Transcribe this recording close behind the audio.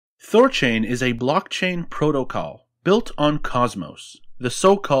THORChain is a blockchain protocol built on Cosmos, the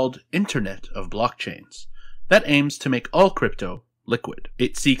so-called Internet of Blockchains, that aims to make all crypto liquid.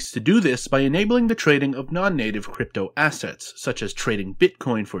 It seeks to do this by enabling the trading of non-native crypto assets, such as trading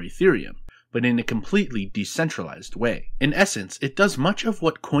Bitcoin for Ethereum, but in a completely decentralized way. In essence, it does much of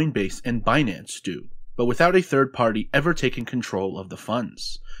what Coinbase and Binance do, but without a third party ever taking control of the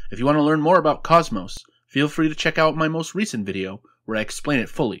funds. If you want to learn more about Cosmos, feel free to check out my most recent video where I explain it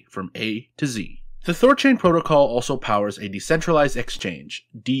fully from A to Z. The THORChain protocol also powers a decentralized exchange,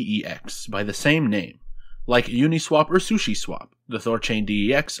 DEX, by the same name. Like Uniswap or SushiSwap, the THORChain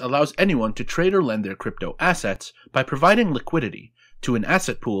DEX allows anyone to trade or lend their crypto assets by providing liquidity to an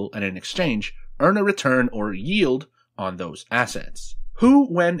asset pool and in exchange earn a return or yield on those assets. Who,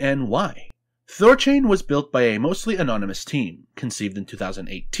 when, and why? THORChain was built by a mostly anonymous team, conceived in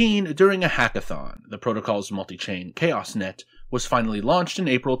 2018 during a hackathon. The protocol's multi-chain chaos net was finally launched in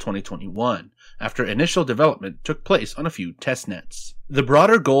April 2021, after initial development took place on a few testnets. The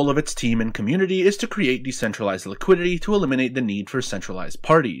broader goal of its team and community is to create decentralized liquidity to eliminate the need for centralized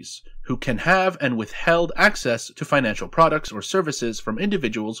parties, who can have and withheld access to financial products or services from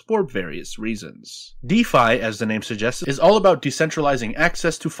individuals for various reasons. DeFi, as the name suggests, is all about decentralizing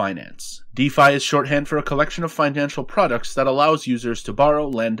access to finance. DeFi is shorthand for a collection of financial products that allows users to borrow,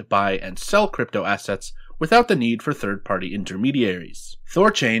 lend, buy, and sell crypto assets without the need for third-party intermediaries.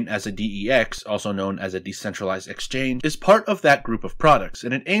 THORChain, as a DEX, also known as a decentralized exchange, is part of that group of products,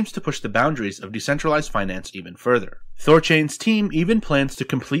 and it aims to push the boundaries of decentralized finance even further. THORChain's team even plans to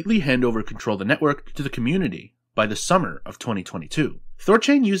completely hand over control of the network to the community by the summer of 2022.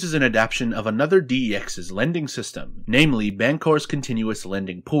 THORChain uses an adaptation of another DEX's lending system, namely Bancor's continuous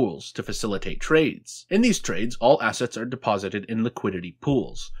lending pools, to facilitate trades. In these trades, all assets are deposited in liquidity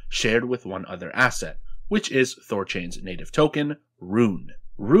pools, shared with one other asset, which is THORChain's native token, RUNE.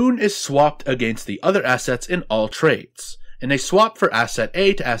 RUNE is swapped against the other assets in all trades. In a swap for asset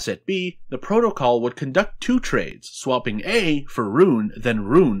A to asset B, the protocol would conduct two trades, swapping A for RUNE, then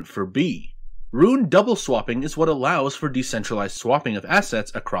RUNE for B. RUNE double swapping is what allows for decentralized swapping of assets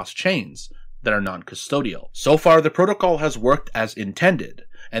across chains that are non-custodial. So far, the protocol has worked as intended,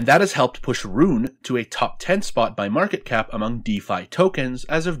 and that has helped push RUNE to a top 10 spot by market cap among DeFi tokens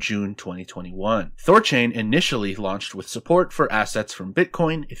as of June 2021. THORChain initially launched with support for assets from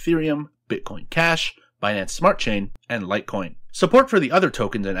Bitcoin, Ethereum, Bitcoin Cash, Binance Smart Chain, and Litecoin. Support for the other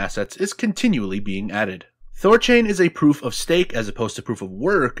tokens and assets is continually being added. THORChain is a proof of stake as opposed to proof of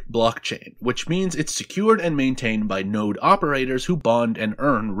work blockchain, which means it's secured and maintained by node operators who bond and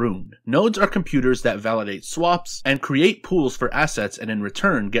earn RUNE. Nodes are computers that validate swaps and create pools for assets and in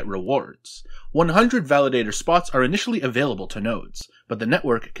return get rewards. 100 validator spots are initially available to nodes, but the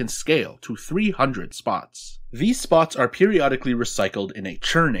network can scale to 300 spots. These spots are periodically recycled in a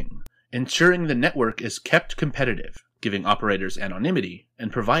churning, ensuring the network is kept competitive, giving operators anonymity,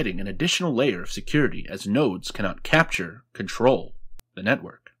 and providing an additional layer of security as nodes cannot control the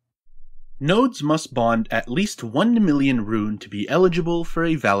network. Nodes must bond at least 1 million RUNE to be eligible for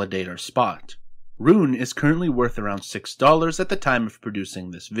a validator spot. RUNE is currently worth around $6 at the time of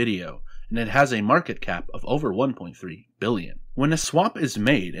producing this video, and it has a market cap of over 1.3 billion. When a swap is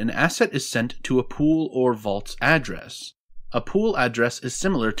made, an asset is sent to a pool or vault's address. A pool address is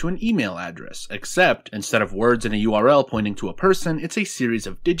similar to an email address, except instead of words in a URL pointing to a person, it's a series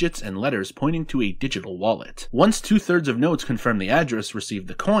of digits and letters pointing to a digital wallet. Once 2/3 of nodes confirm the address received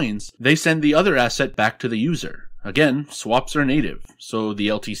the coins, they send the other asset back to the user. Again, swaps are native, so the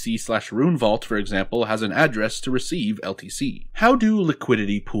LTC/RUNE vault, for example, has an address to receive LTC. How do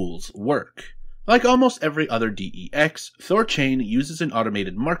liquidity pools work? Like almost every other DEX, THORChain uses an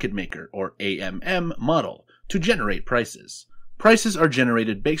automated market maker, or AMM, model to generate prices. Prices are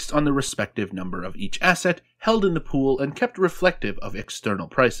generated based on the respective number of each asset held in the pool and kept reflective of external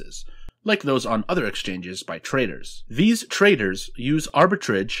prices, like those on other exchanges by traders. These traders use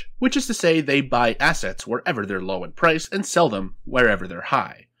arbitrage, which is to say they buy assets wherever they're low in price and sell them wherever they're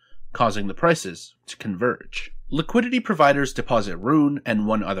high, causing the prices to converge. Liquidity providers deposit RUNE and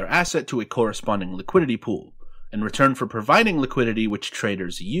one other asset to a corresponding liquidity pool. In return for providing liquidity which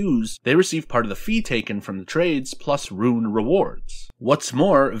traders use, they receive part of the fee taken from the trades plus RUNE rewards. What's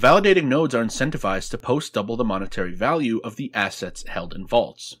more, validating nodes are incentivized to post double the monetary value of the assets held in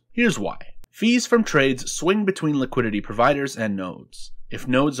vaults. Here's why. Fees from trades swing between liquidity providers and nodes. If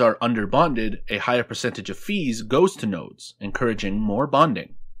nodes are underbonded, a higher percentage of fees goes to nodes, encouraging more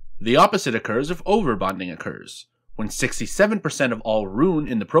bonding. The opposite occurs if overbonding occurs. When 67% of all RUNE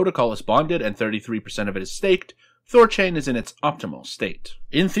in the protocol is bonded and 33% of it is staked, THORChain is in its optimal state.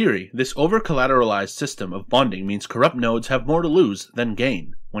 In theory, this over-collateralized system of bonding means corrupt nodes have more to lose than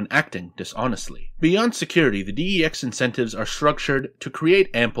gain when acting dishonestly. Beyond security, the DEX incentives are structured to create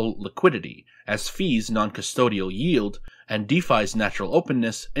ample liquidity, as fees, non-custodial yield, and DeFi's natural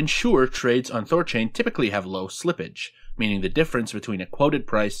openness ensure trades on THORChain typically have low slippage, meaning the difference between a quoted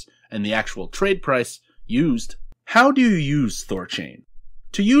price and the actual trade price used. How do you use THORChain?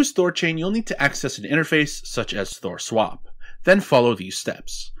 To use THORChain, you'll need to access an interface such as THORSwap. Then follow these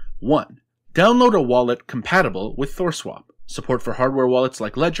steps. 1. Download a wallet compatible with THORSwap. Support for hardware wallets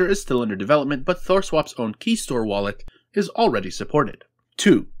like Ledger is still under development, but THORSwap's own Keystore wallet is already supported.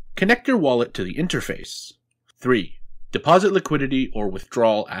 2. Connect your wallet to the interface. 3. Deposit liquidity or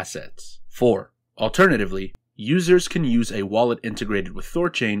withdrawal assets. 4. Alternatively, users can use a wallet integrated with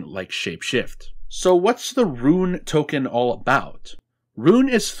THORChain like Shapeshift. So what's the Rune token all about? Rune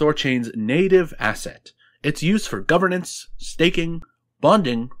is THORChain's native asset. It's used for governance, staking,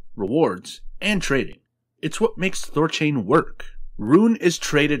 bonding, rewards, and trading. It's what makes THORChain work. Rune is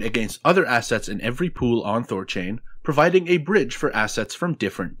traded against other assets in every pool on THORChain, providing a bridge for assets from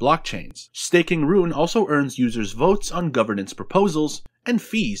different blockchains. Staking Rune also earns users votes on governance proposals and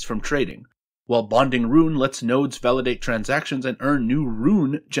fees from trading, while bonding Rune lets nodes validate transactions and earn new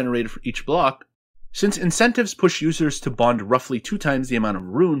Rune generated for each block. Since incentives push users to bond roughly 2 times the amount of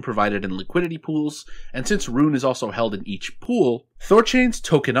Rune provided in liquidity pools, and since Rune is also held in each pool, THORChain's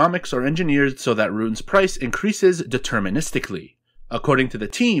tokenomics are engineered so that Rune's price increases deterministically. According to the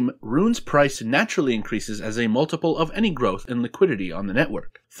team, Rune's price naturally increases as a multiple of any growth in liquidity on the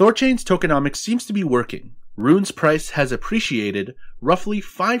network. THORChain's tokenomics seems to be working. Rune's price has appreciated roughly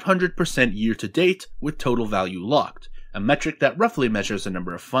 500% year to date with total value locked, a metric that roughly measures the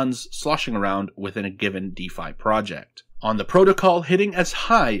number of funds sloshing around within a given DeFi project, on the protocol hitting as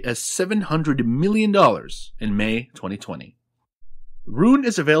high as $700 million in May 2020. Rune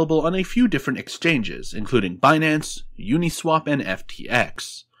is available on a few different exchanges, including Binance, Uniswap, and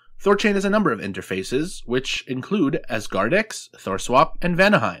FTX. THORChain has a number of interfaces, which include Asgardex, THORSwap, and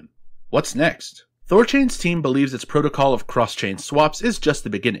Vanaheim. What's next? THORChain's team believes its protocol of cross-chain swaps is just the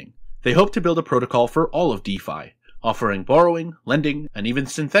beginning. They hope to build a protocol for all of DeFi, offering borrowing, lending, and even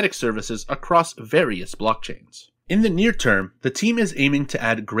synthetic services across various blockchains. In the near term, the team is aiming to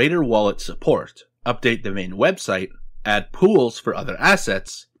add greater wallet support, update the main website, add pools for other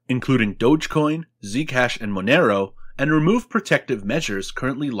assets, including Dogecoin, Zcash, and Monero, and remove protective measures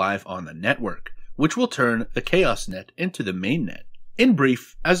currently live on the network, which will turn the Chaos Net into the mainnet. In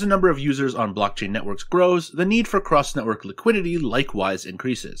brief, as the number of users on blockchain networks grows, the need for cross-network liquidity likewise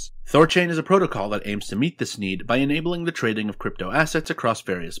increases. THORChain is a protocol that aims to meet this need by enabling the trading of crypto assets across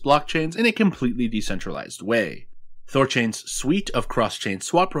various blockchains in a completely decentralized way. THORChain's suite of cross-chain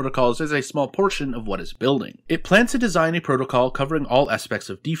swap protocols is a small portion of what it's building. It plans to design a protocol covering all aspects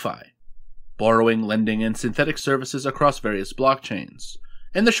of DeFi, borrowing, lending, and synthetic services across various blockchains.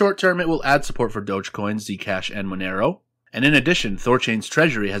 In the short term, it will add support for Dogecoin, Zcash, and Monero. And in addition, THORChain's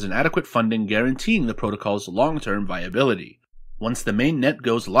treasury has an adequate funding guaranteeing the protocol's long-term viability. Once the main net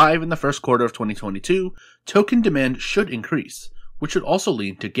goes live in the first quarter of 2022, token demand should increase, which should also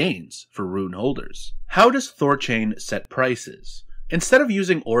lead to gains for Rune holders. How does THORChain set prices? Instead of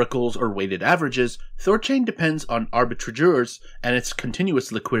using oracles or weighted averages, THORChain depends on arbitrageurs and its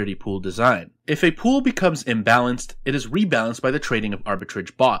continuous liquidity pool design. If a pool becomes imbalanced, it is rebalanced by the trading of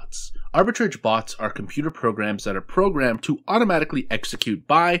arbitrage bots. Arbitrage bots are computer programs that are programmed to automatically execute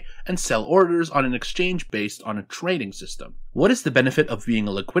buy and sell orders on an exchange based on a trading system. What is the benefit of being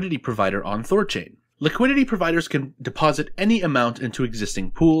a liquidity provider on THORChain? Liquidity providers can deposit any amount into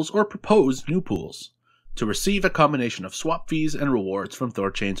existing pools or propose new pools to receive a combination of swap fees and rewards from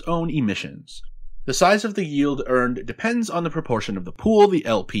THORChain's own emissions. The size of the yield earned depends on the proportion of the pool the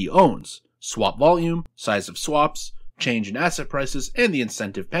LP owns, swap volume, size of swaps, change in asset prices, and the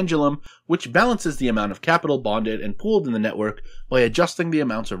incentive pendulum, which balances the amount of capital bonded and pooled in the network by adjusting the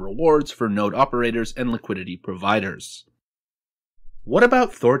amounts of rewards for node operators and liquidity providers. What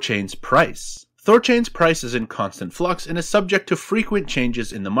about THORChain's price? THORChain's price is in constant flux and is subject to frequent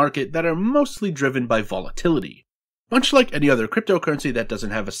changes in the market that are mostly driven by volatility. Much like any other cryptocurrency that doesn't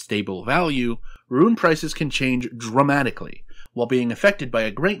have a stable value, Rune prices can change dramatically, while being affected by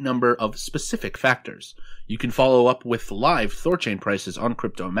a great number of specific factors. You can follow up with live THORChain prices on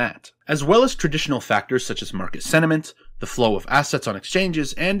CryptoMat, as well as traditional factors such as market sentiment, the flow of assets on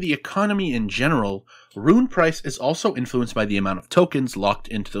exchanges, and the economy in general. Rune price is also influenced by the amount of tokens locked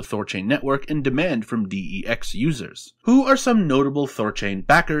into the THORChain network and demand from DEX users. Who are some notable THORChain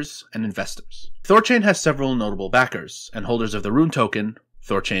backers and investors? THORChain has several notable backers and holders of the Rune token,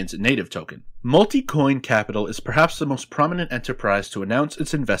 THORChain's native token. Multicoin Capital is perhaps the most prominent enterprise to announce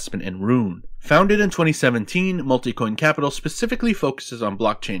its investment in Rune. Founded in 2017, Multicoin Capital specifically focuses on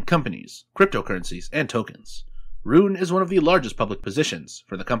blockchain companies, cryptocurrencies, and tokens. Rune is one of the largest public positions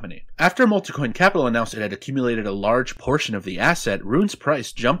for the company. After Multicoin Capital announced it had accumulated a large portion of the asset, Rune's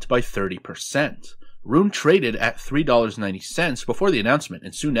price jumped by 30%. Rune traded at $3.90 before the announcement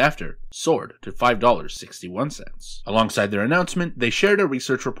and soon after soared to $5.61. Alongside their announcement, they shared a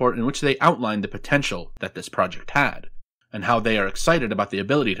research report in which they outlined the potential that this project had, and how they are excited about the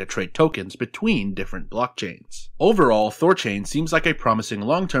ability to trade tokens between different blockchains. Overall, THORChain seems like a promising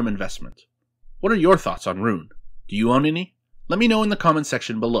long-term investment. What are your thoughts on Rune? Do you own any? Let me know in the comments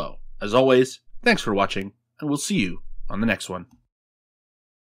section below. As always, thanks for watching, and we'll see you on the next one.